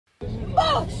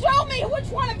me which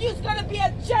one of you is going to be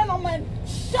a gentleman.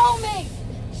 Show me.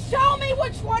 Show me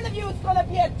which one of you is going to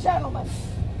be a gentleman.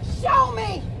 Show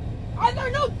me. Are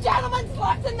there no gentlemen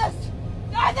left in this?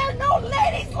 Are there no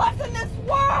ladies left in this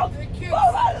world? Move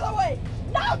out of the way.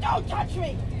 No, don't touch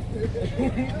me.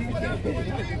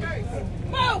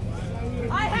 Move.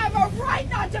 I have a right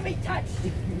not to be touched.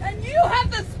 And you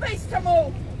have the space to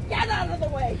move. Get out of the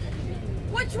way.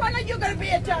 Which one are you going to be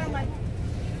a gentleman?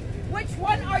 Which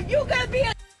one are you going to be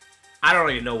a... I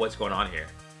don't even know what's going on here.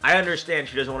 I understand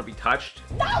she doesn't want to be touched.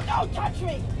 No, don't touch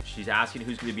me. She's asking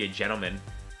who's going to be a gentleman.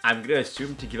 I'm going to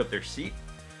assume to give up their seat.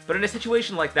 But in a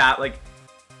situation like that, like,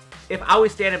 if I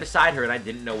was standing beside her and I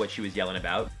didn't know what she was yelling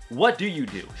about, what do you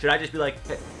do? Should I just be like,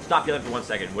 hey, stop yelling for 1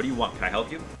 second. What do you want? Can I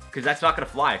help you? Because that's not going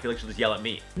to fly. I feel like she'll just yell at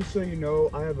me. Just so you know,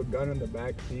 I have a gun in the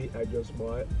back seat I just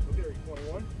bought. Okay, are you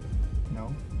 21?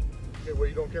 No. Okay, well,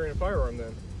 you don't carry a firearm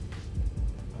then.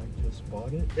 I just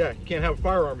bought it? Yeah, you can't have a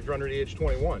firearm if you're under the age of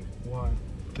 21. Why?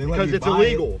 Because it's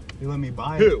illegal. They let me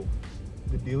buy it. Who?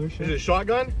 The dealership? Is it a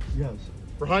shotgun? Yes.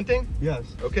 For hunting? Yes.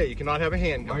 Okay, you cannot have a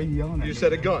handgun. Why are you yelling at me? You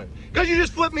said a gun. Because you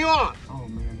just flipped me off. Oh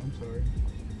man, I'm sorry.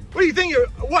 What do you think you're,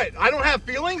 what? I don't have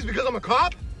feelings because I'm a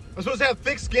cop? I'm supposed to have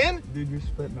thick skin? Dude, you're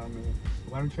spitting on me.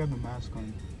 Why don't you have a mask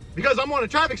on? Because I'm on a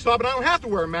traffic stop and I don't have to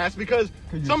wear a mask because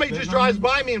somebody just drives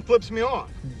by me and flips me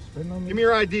off. You spitting on me? Give me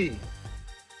your ID.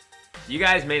 You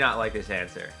guys may not like this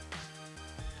answer.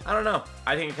 I don't know.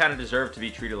 I think you kind of deserve to be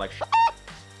treated like shit.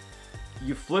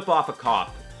 You flip off a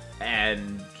cop,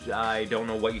 and I don't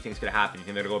know what you think is going to happen. You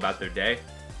think they're going to go about their day?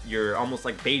 You're almost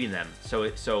like baiting them.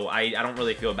 So I don't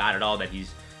really feel bad at all that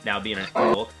he's now being an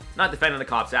asshole. Not defending the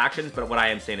cop's actions, but what I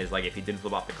am saying is, like, if he didn't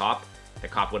flip off the cop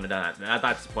wouldn't have done that.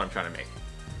 That's the point I'm trying to make.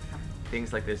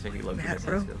 Things like this make you look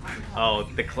sensitive. Oh,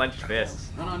 the clenched fists.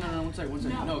 No, 1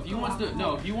 second. No, if he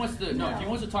wants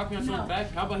to talk to me on someone's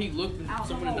back, how about he look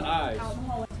someone in the eyes?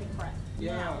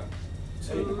 Yeah.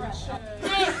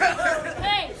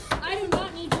 Hey, I do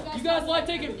not need you guys. You guys like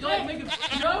making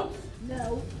jokes?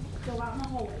 No, go out in the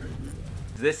hallway.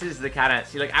 This is the kind of,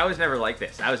 see, like, I was never like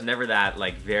this. I was never that,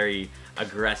 like, very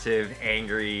aggressive,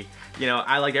 angry. You know,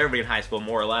 I liked everybody in high school,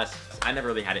 more or less. I never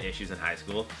really had issues in high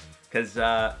school. Because,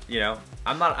 you know,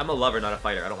 I'm a lover, not a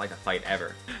fighter. I don't like to fight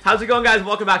ever. How's it going, guys?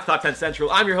 Welcome back to Top 10 Central.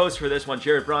 I'm your host for this one,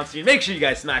 Jared Bronstein. Make sure you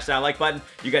guys smash that like button.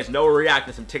 You guys know we're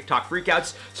reacting to some Tik Tok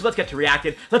Freakouts. So let's get to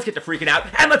reacting, let's get to freaking out,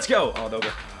 and let's go! Oh, no, go.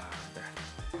 Okay.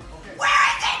 Where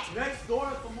is it? Next door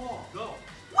at the mall. Go.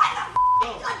 What the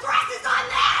address is on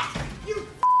that? You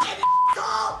f***ing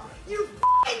asshole! You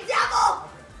f***ing devil!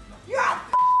 You're a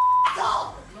f***ing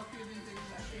asshole!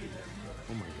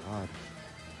 Oh my god.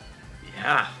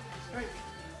 Yeah. Hey,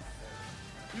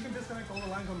 you can disconnect all the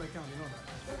lines on the account, you know that.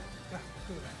 Yeah,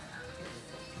 do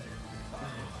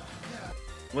that.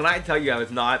 When I tell you I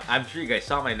was not, I'm sure you guys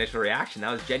saw my initial reaction.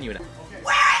 That was genuine. Okay.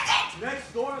 Where is it?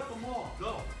 Next door at the mall.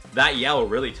 Go. That yell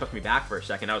really took me back for a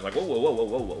second. I was like, whoa, whoa, whoa, whoa,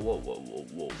 whoa, whoa, whoa, whoa,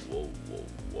 whoa, whoa, whoa,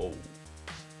 whoa.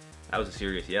 That was a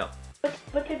serious yell.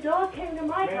 But the dog came to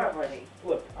my property.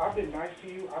 Look, I've been nice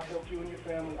to you. I've helped you and your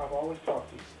family. I've always talked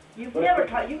to you. You've never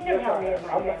helped me with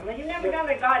my family. You've never done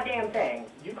a goddamn thing.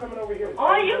 You coming over here?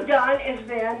 All you've done is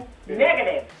been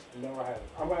negative. No, I haven't.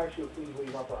 I'm gonna ask you to please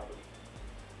leave my property.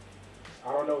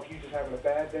 I don't know if you're just having a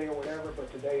bad day or whatever, but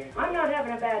today ain't. I'm not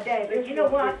having a bad day, but you know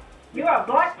what? You're a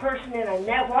black person in a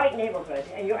white neighborhood,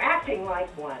 and you're acting like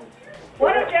one.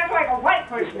 Why don't you act like a white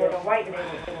person in a white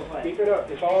neighborhood? Keep it up.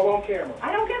 It's all on camera.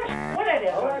 I don't give a shit what it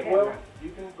is All on right, camera. well,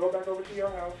 you can go back over to your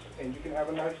house, and you can have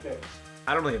a nice day.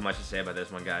 I don't really have much to say about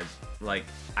this one, guys. Like,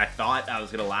 I thought I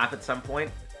was gonna laugh at some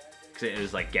point, because it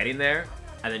was like getting there,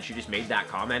 and then she just made that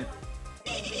comment.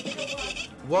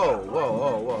 Whoa, whoa,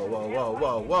 whoa, whoa, whoa,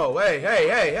 whoa, whoa, whoa,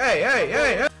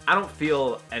 hey. I don't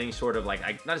feel any sort of,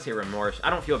 like, not to say remorse, I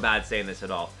don't feel bad saying this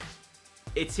at all.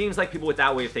 It seems like people with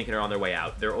that way of thinking are on their way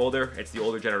out. They're older, it's the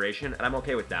older generation, and I'm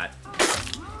okay with that.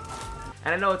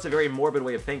 And I know it's a very morbid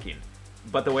way of thinking,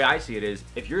 but the way I see it is,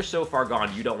 if you're so far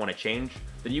gone you don't want to change,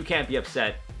 then you can't be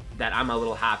upset that I'm a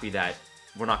little happy that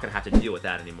we're not gonna have to deal with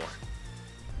that anymore.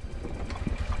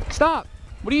 Stop!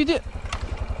 What do you do?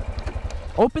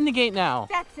 Open the gate now.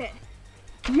 That's it.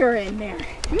 You're in there.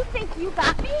 You think you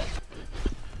got me?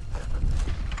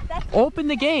 Open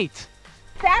the gate.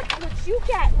 That's what you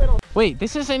get, little. Wait,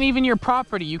 this isn't even your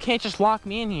property. You can't just lock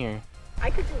me in here. I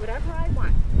could do whatever I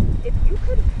want. If you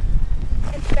could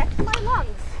infect my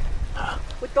lungs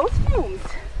with those fumes,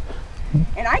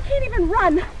 and I can't even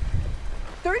run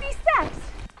 30 steps.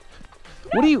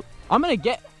 What do you... I'm gonna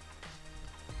get...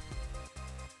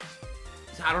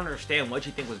 I don't understand what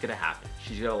you think was gonna happen.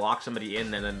 She's gonna lock somebody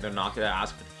in and then they're not gonna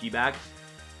ask for the key back.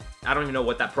 I don't even know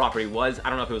what that property was. I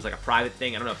don't know if it was like a private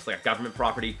thing. I don't know if it's like a government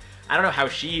property. I don't know how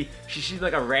she's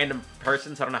like a random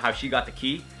person, so I don't know how she got the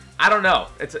key. I don't know.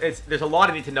 There's a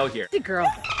lot I need to know here. The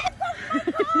girl.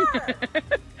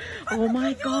 Oh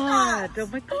my god. Oh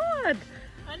my god.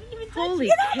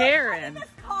 Holy Karen.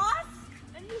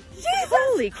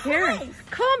 Holy Karen.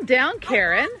 Calm down,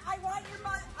 Karen. I want your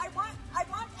money. I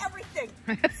want everything.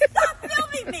 Stop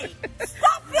filming me.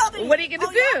 Stop filming me. What are you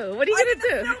gonna do? What are you gonna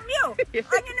do? I'm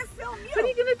gonna film you. What are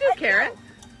you gonna do, Karen?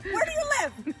 Where do you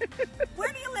live?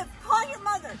 Where do you live? Call your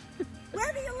mother.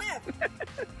 Where do you live?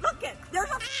 Look it. There's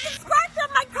a scratch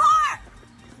on my car.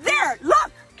 There.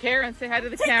 Look. Karen, say hi to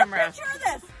the camera. Take a picture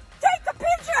of this. Take a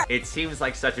picture. It seems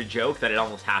like such a joke that it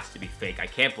almost has to be fake. I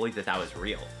can't believe that was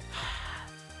real.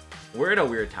 We're in a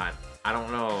weird time. I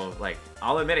don't know, like,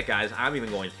 I'll admit it, guys, I'm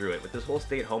even going through it. With this whole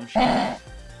stay-at-home shit,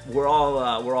 we're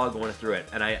all going through it.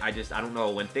 And I don't know,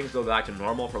 when things go back to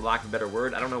normal, for lack of a better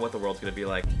word, I don't know what the world's gonna be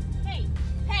like. Hey,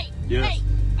 Yes. hey.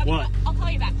 What? I'll call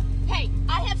you back. Hey,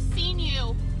 I have seen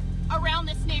you around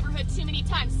this neighborhood too many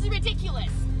times. This is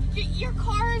ridiculous. Your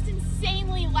car is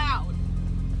insanely loud.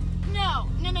 No.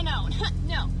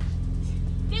 No.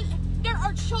 There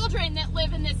are children that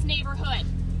live in this neighborhood.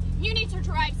 You need to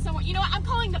drive somewhere. You know what? I'm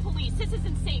calling the police. This is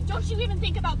insane. Don't you even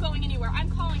think about going anywhere. I'm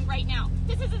calling right now.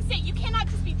 This is insane. You cannot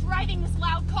just be driving this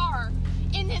loud car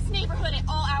in this neighborhood at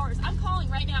all hours. I'm calling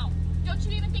right now. Don't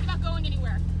you even think about going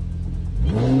anywhere.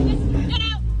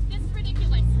 This is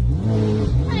ridiculous.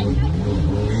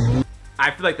 I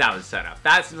feel like that was set up.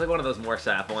 That seems like one of those more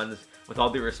set up ones. With all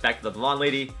due respect to the blonde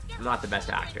lady, I'm not the best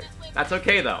actor. That's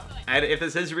okay though. And if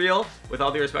this is real, with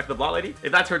all due respect to the blonde lady,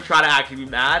 if that's her trying to actually be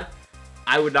mad,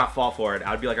 I would not fall for it.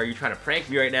 I would be like, are you trying to prank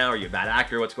me right now? Are you a bad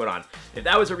actor? What's going on? If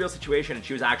that was a real situation and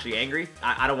she was actually angry,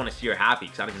 I don't want to see her happy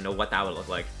because I don't even know what that would look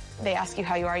like. They ask you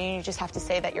how you are, and you just have to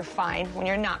say that you're fine when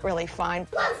you're not really fine.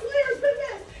 Less layers than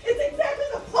this. It's exactly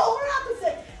the polar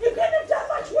opposite. You couldn't have done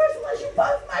much worse unless you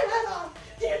buzzed my head off.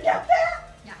 Do you get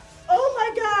that? Yeah. Oh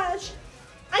my gosh.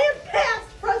 I am past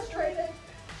frustrated.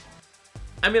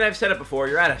 I mean, I've said it before,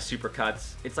 you're at a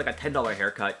Supercuts. It's like a $10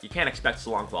 haircut. You can't expect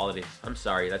salon quality. I'm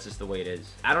sorry, that's just the way it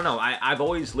is. I don't know, I've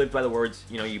always lived by the words,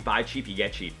 you know, you buy cheap, you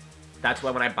get cheap. That's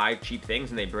why when I buy cheap things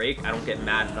and they break, I don't get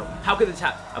mad. No, how could this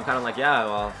happen? I'm kind of like, yeah,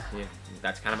 well, yeah,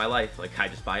 that's kind of my life. Like, I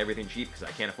just buy everything cheap because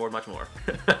I can't afford much more.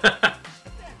 We have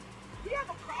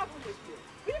a problem with you.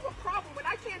 We have a problem when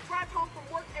I can't drive home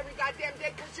from work every goddamn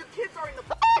day because your kids are in the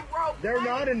road. They're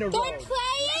not in the road. They're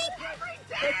playing? Every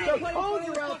day. The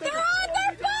cones are out there. They're on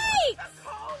their bikes! The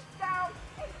cones down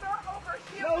and they're over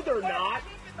here. No, they're not.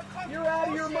 You're out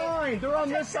of your mind. They're on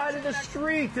this side of the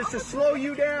street just to slow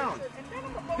you down.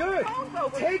 Good.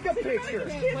 Take a picture.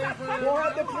 We'll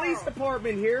have the police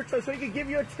department here so he can give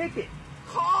you a ticket.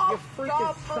 You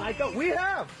freaking psycho. We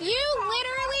have. You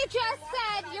literally just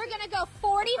said you're gonna go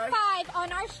 45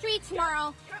 on our street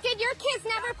tomorrow. Did your kids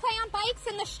never play on bikes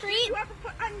in the street?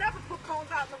 I never put cones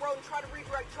out in the road and try to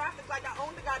redirect traffic like I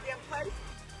own the goddamn place.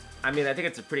 I mean, I think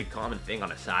it's a pretty common thing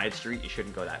on a side street. You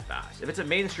shouldn't go that fast. If it's a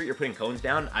main street you're putting cones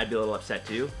down, I'd be a little upset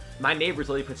too. My neighbors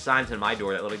literally put signs on my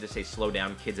door that literally just say, slow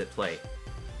down, kids at play.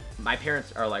 My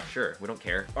parents are like, sure, we don't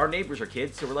care. Our neighbors are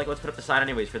kids, so we're like, let's put up the sign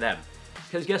anyways for them.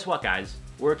 Because guess what, guys?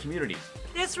 We're a community.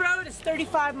 This road is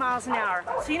 35 miles an hour.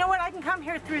 So you know what? I can come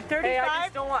here through 35, hey, I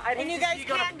just don't want, and you guys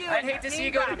can't do it. I'd hate to see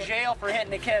you go to jail for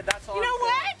hitting a kid. That's all. You know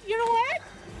what? You know what?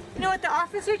 You know what the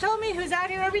officer told me, who's out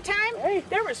here every time? Hey.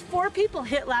 There was 4 people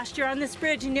hit last year on this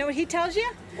bridge. You know what he tells you?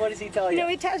 What does he tell you? You know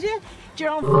what he tells you? It's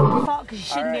your own fucking fault because you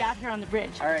shouldn't be out here on the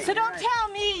bridge. Right, so don't tell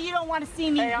me you don't want to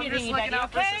see me hit anybody, I'm just looking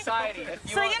out for society.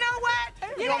 So you know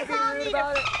what? You guys all need to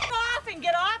off and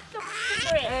get off the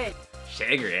bridge. Hey.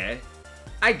 Shagger, eh?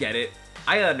 I get it.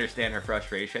 I understand her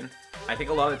frustration. I think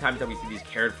a lot of the times that we see these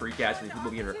Karen freakouts and these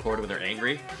people being recorded when they're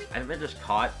angry, I think they're just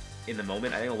caught in the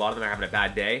moment. I think a lot of them are having a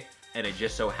bad day, and it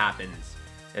just so happens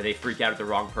that they freak out at the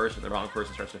wrong person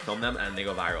starts to film them, and they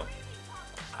go viral.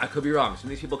 I could be wrong. Some of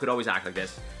these people could always act like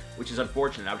this, which is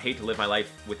unfortunate. I would hate to live my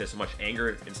life with this much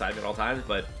anger inside me at all times,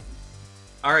 but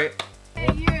alright.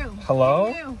 Hey, you.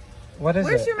 Hello? Hey, you. What is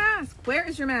Where's it? your mask? Where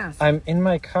is your mask? I'm in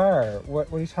my car.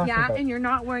 What are you talking about? Yeah, and you're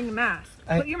not wearing a mask.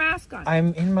 Put your mask on.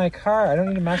 I'm in my car. I don't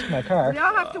need a mask in my car. We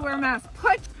all have to wear masks.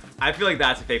 I feel like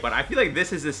that's a fake one. I feel like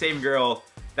this is the same girl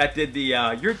that did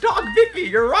the, your dog bit me,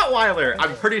 your Rottweiler.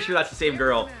 I'm pretty sure that's the same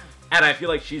girl. And I feel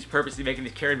like she's purposely making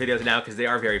these Karen videos now because they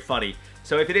are very funny.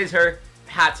 So if it is her,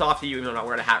 hats off to you, even though I'm not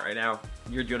wearing a hat right now.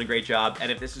 You're doing a great job.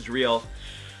 And if this is real,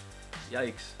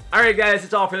 yikes. Alright guys,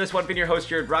 that's all for this one. Been your host,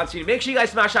 Jared Bronstein. Make sure you guys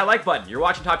smash that like button. You're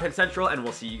watching Top 10 Central, and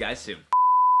we'll see you guys soon.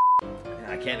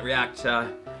 I can't react,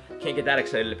 can't get that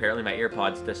excited. Apparently my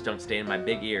earpods just don't stay in my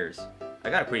big ears. I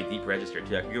got a pretty deep register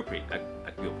too. I can go pretty deep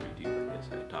like this.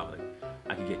 I can talk like,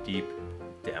 I can get deep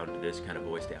down to this kind of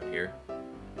voice down here.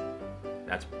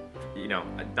 That's, you know,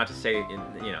 not to say,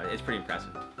 you know, it's pretty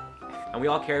impressive. And we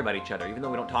all care about each other, even though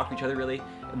we don't talk to each other really.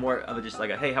 More of a just like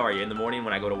a, hey, how are you? In the morning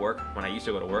when I go to work, when I used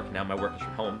to go to work, now my work is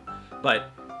from home.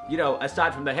 But, you know,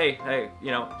 aside from the, hey,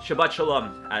 you know, Shabbat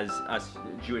Shalom, as us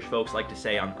Jewish folks like to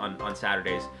say on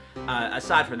Saturdays.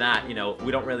 Aside from that, you know,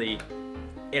 we don't really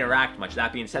interact much.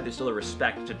 That being said, there's still a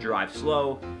respect to drive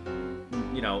slow.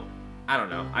 You know, I don't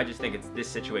know. I just think it's this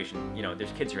situation, you know,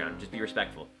 there's kids around. Just be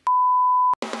respectful.